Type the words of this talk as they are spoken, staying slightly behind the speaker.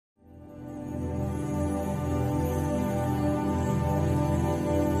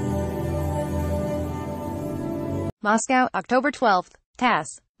Moscow, October 12.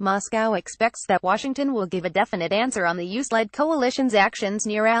 TASS. Moscow expects that Washington will give a definite answer on the US-led coalition's actions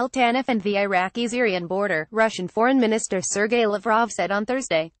near Al-Tanf and the Iraqi-Syrian border, Russian Foreign Minister Sergei Lavrov said on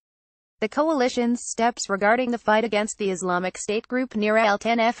Thursday. The coalition's steps regarding the fight against the Islamic State group near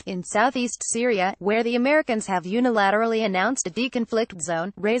Al-Tanf, in southeast Syria, where the Americans have unilaterally announced a deconflict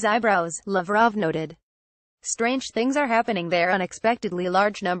zone, raise eyebrows, Lavrov noted. Strange things are happening there. Unexpectedly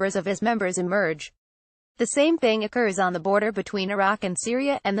large numbers of his members emerge. The same thing occurs on the border between Iraq and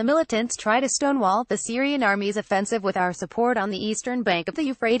Syria, and the militants try to stonewall the Syrian army's offensive with our support on the eastern bank of the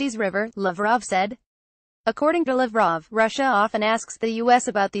Euphrates River, Lavrov said. According to Lavrov, Russia often asks the U.S.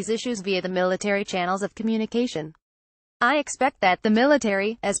 about these issues via the military channels of communication. I expect that the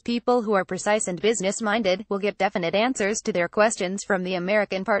military, as people who are precise and business-minded, will get definite answers to their questions from the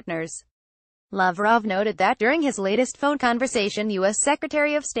American partners. Lavrov noted that during his latest phone conversation, U.S.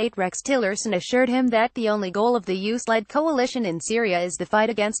 Secretary of State Rex Tillerson assured him that the only goal of the US-led coalition in Syria is the fight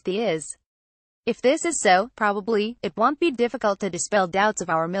against the IS. If this is so, probably, it won't be difficult to dispel doubts of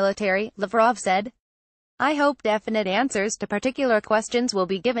our military, Lavrov said. I hope definite answers to particular questions will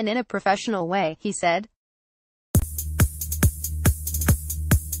be given in a professional way, he said.